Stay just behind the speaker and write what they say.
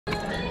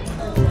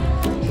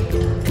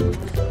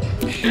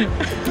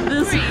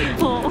This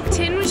people.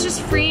 Tin was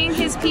just freeing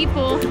his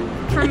people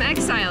from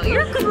exile.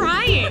 You're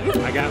crying.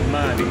 I got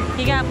money.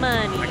 He got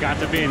money. I got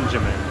the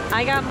Benjamin.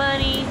 I got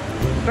money.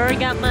 Bird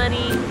got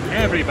money.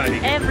 Everybody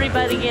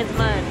gets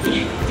money.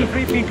 It's a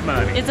free pink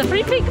money. It's a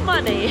free pink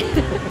money.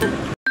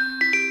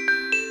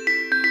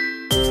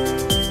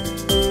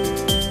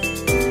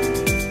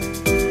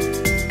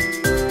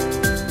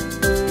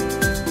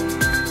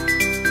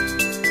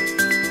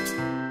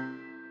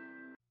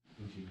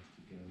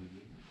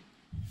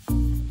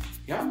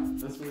 Yeah,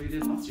 that's what we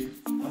did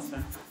last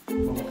time.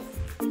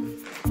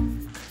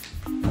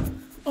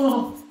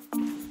 Oh. I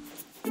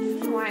don't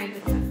know why I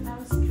did that. That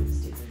was kind of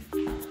stupid.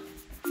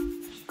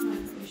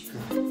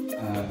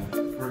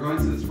 We're going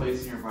to this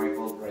place nearby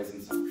called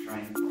Rising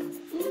Sunshine.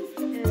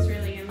 It was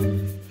really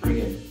good.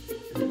 Pretty good.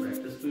 Is it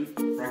breakfast food?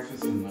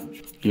 Breakfast and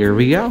lunch. Here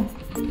we go.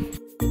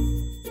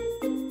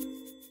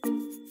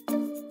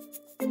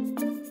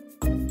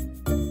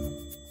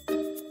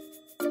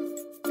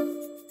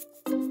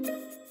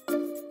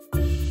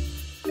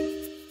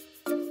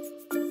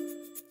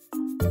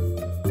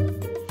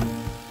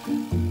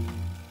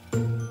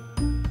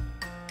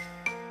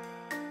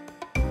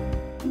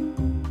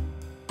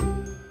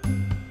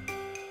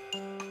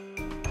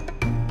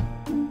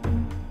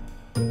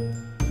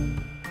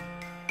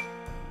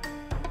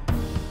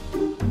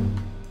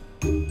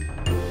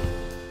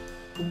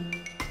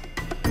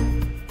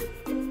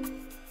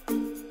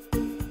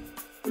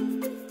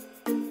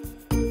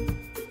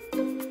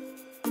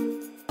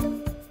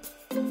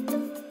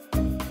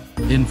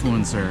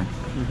 Influencer.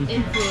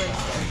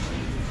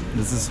 Influencer.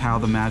 This is how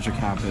the magic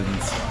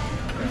happens.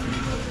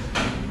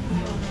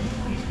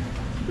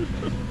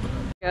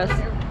 Yes.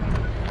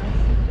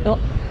 Oh.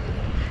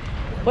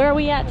 Where are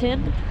we at,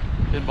 Tin?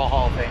 Pinball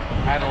Hall of Fame.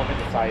 I had to look at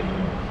the site.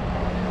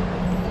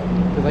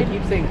 Because I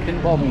keep saying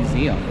Pinball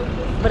Museum.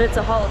 But it's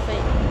a Hall of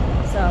Fame.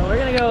 So we're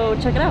gonna go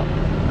check it out.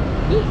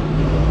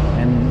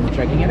 And we're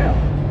checking it out.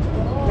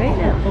 Right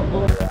now.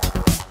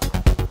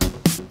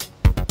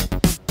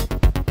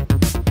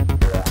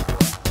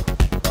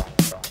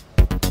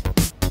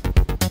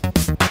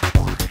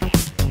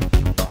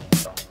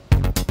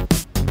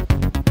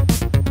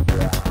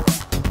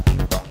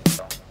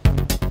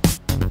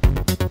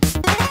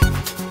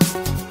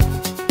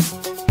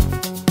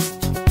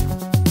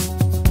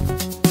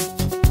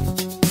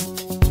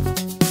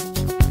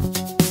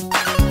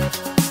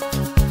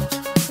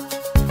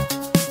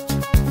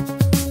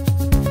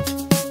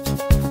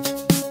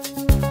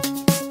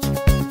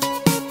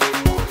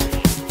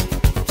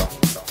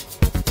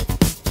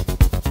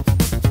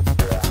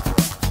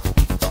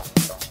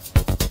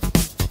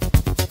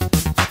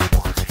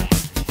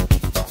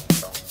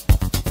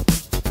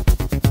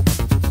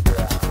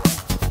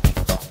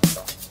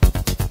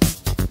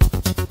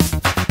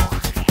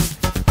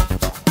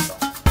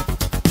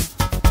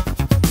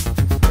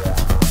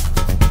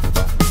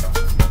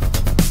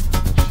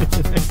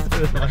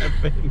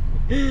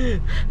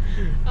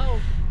 Oh.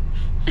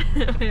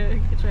 Wait, I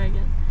can try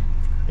again.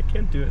 I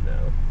can't do it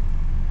now.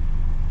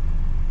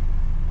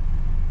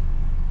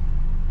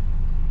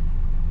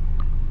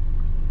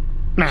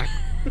 Nah.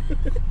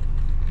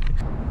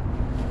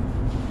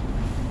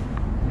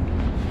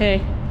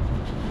 Hey.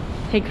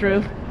 Hey,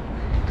 crew.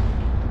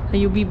 Hey,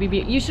 you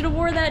BBB. You should have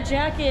wore that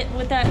jacket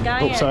with that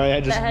guy Oh, sorry,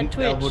 I just that had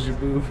Twitch. elbowed your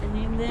boob.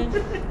 And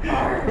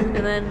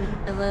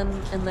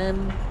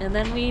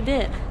then we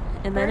did.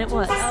 And then it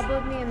was.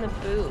 Elbowed me in the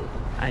boob.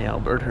 I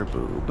elbowed her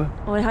boob.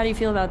 Well, how do you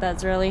feel about that,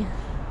 Zerly?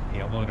 I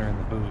elbowed her in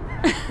the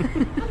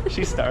boob.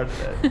 She started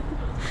it.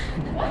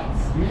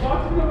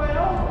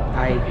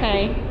 Hi.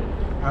 Hey.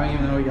 I don't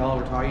even know what y'all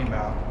were talking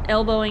about.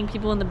 Elbowing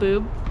people in the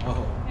boob.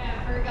 Oh.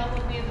 Yeah, Berg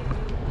elbowed me in the boob.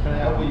 Can I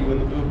elbow you in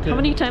the boob too? How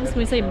many times can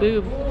we say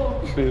boob?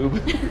 Boob.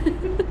 Wait,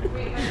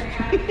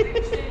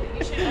 okay,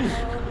 you should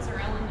elbow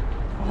Zerl in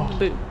The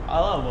boob.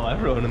 I'll elbow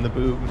everyone in the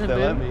boob if The they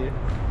let boob? me.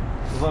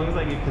 As long as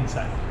I get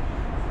consent.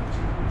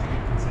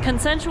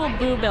 Consensual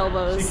boob She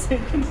elbows.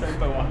 can't consent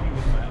by walking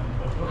with my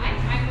elbow. I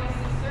most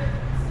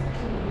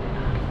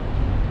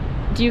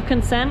certainly. Do you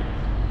consent?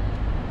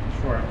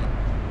 Sure.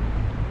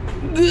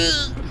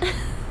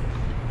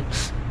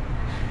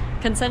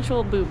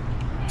 Consensual boob.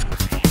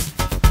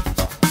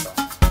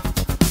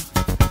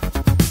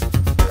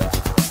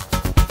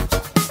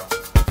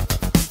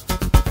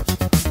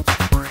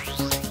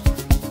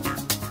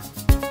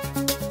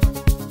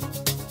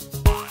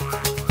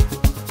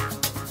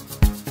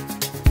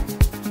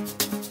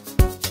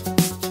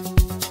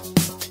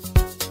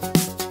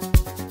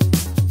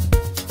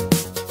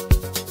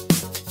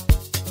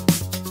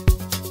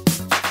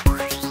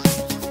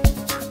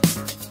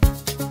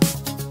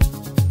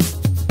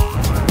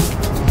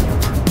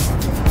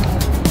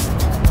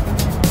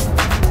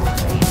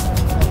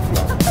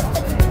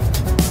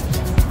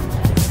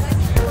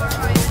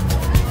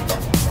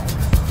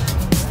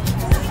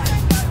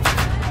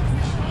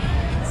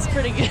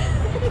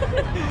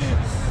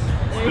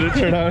 Did it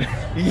turn out?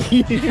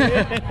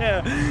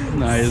 Yeah.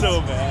 Nice.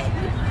 So bad.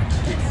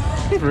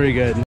 Very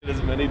good. Get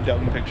as many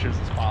dumb pictures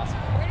as possible.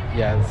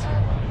 Yes.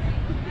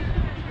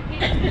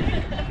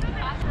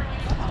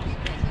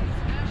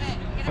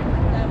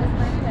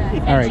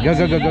 All right, go,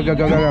 go, go, go, go,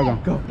 go, go, go,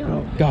 go,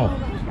 go, go.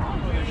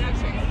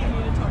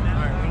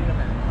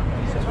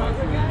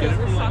 Get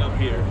everyone up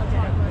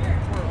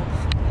here.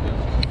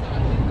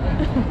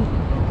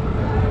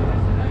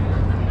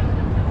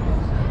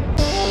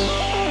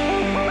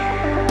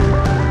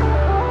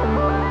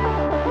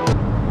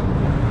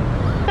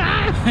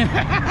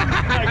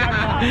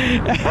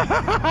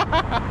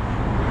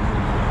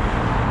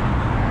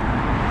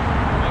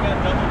 I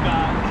got double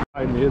got.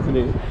 Behind me, isn't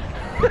he?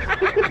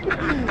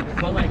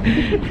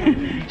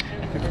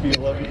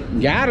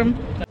 Got him.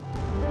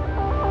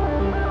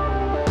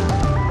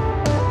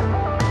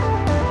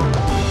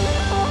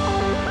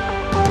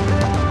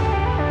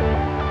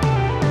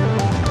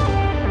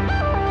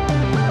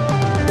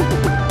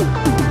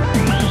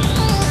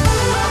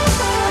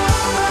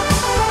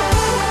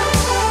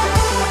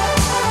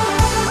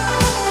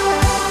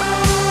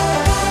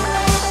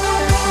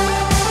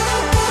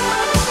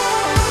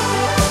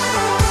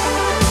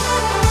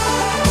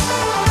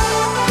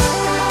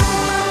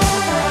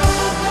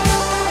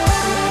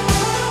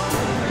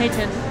 Hey,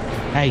 Tim.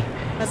 Hey,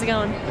 How's it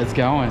going? it's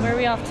going. Where are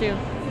we off to?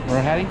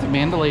 We're heading to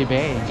Mandalay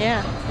Bay,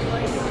 Yeah.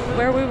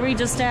 Where were we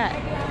just at?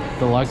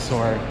 the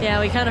Luxor. Yeah,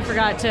 we kind of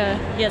forgot to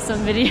get some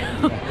video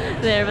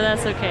there, but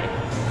that's okay.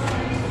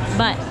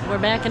 But we're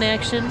back in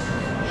action.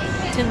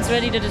 Tim's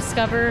ready to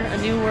discover a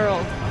new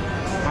world.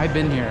 I've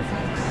been here.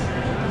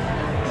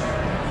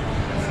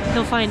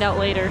 He'll find out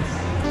later.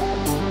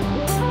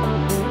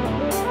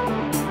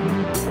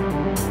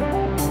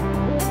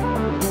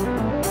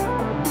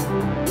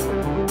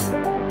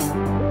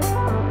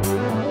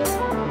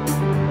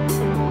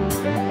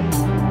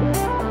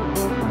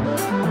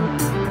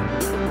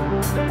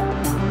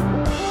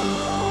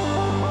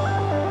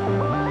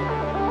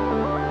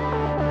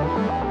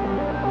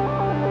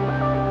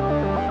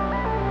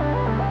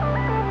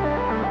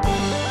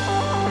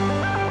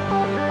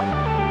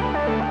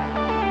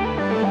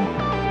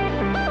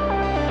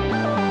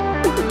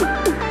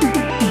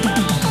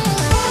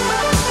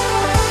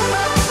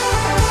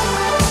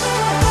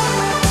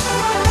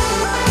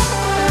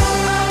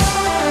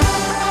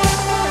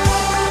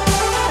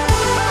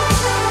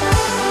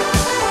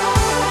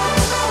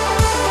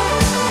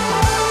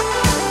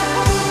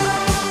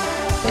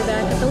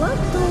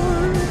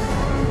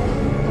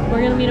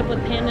 We're gonna meet up with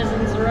Pandas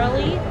and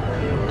Zorelli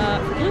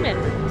for Blue Man,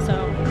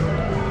 so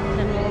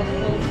then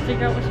we'll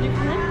figure out what to do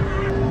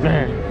from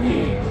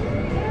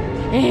there.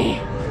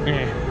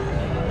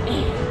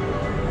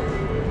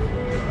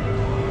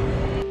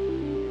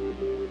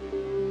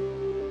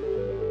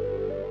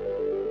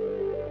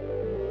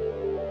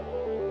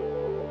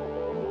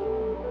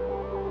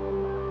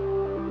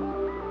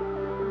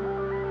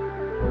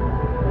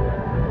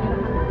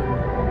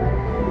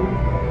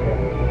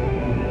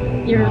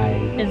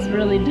 It's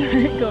really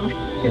dark over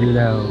here.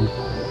 Hello.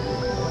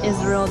 It's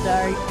real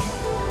dark.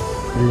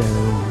 Hello.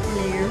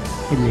 There.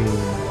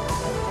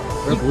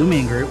 Hello. We're a Blue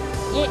Man group.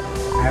 Yeah,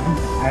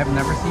 I have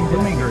never seen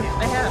Blue Man group.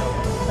 I have.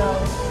 So,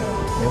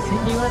 We'll see.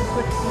 do you want to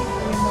switch seats?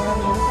 Are you more on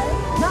the inside?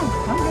 No,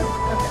 I'm good.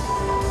 Okay.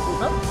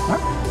 Oh, All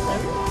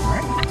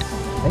right.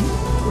 Thanks.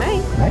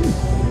 Nice. Nice.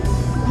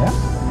 Yeah.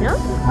 No?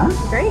 Huh?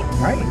 Great.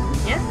 Right.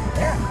 Yeah.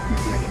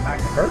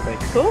 Yeah.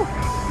 Perfect. Cool.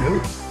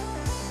 Dude.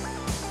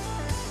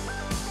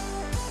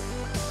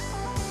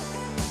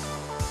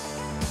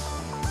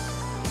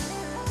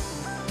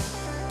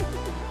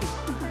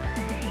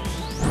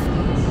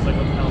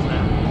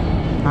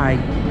 Hi.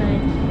 hi.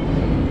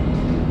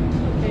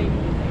 Okay.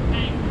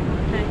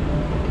 Hi.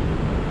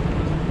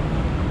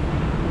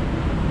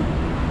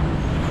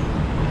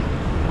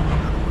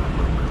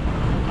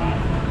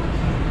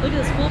 Look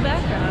at this cool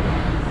background.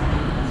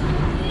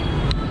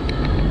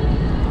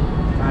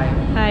 Hi.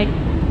 Hi.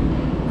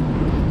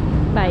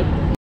 Bye.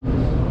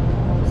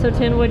 So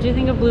Tin, what do you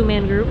think of Blue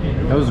Man Group?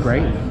 That was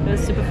great. It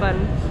was super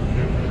fun.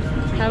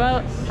 How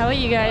about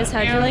you guys?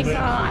 How'd you like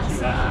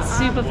it?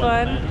 Super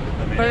fun.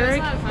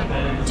 Berg,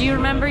 do you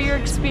remember your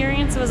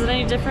experience? Was it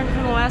any different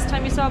from the last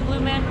time you saw Blue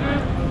Man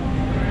Group?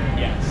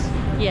 Yes.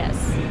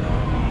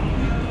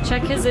 Yes.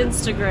 Check his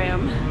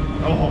Instagram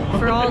Oh.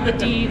 for all the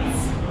deeds.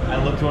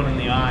 I looked one in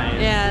the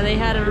eyes. Yeah, they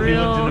had a He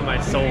looked into real,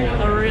 my soul.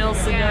 a real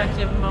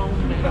seductive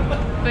moment.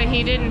 But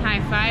he didn't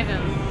high five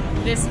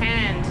him. This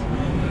hand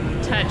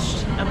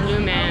touched a blue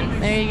man.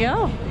 There you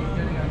go.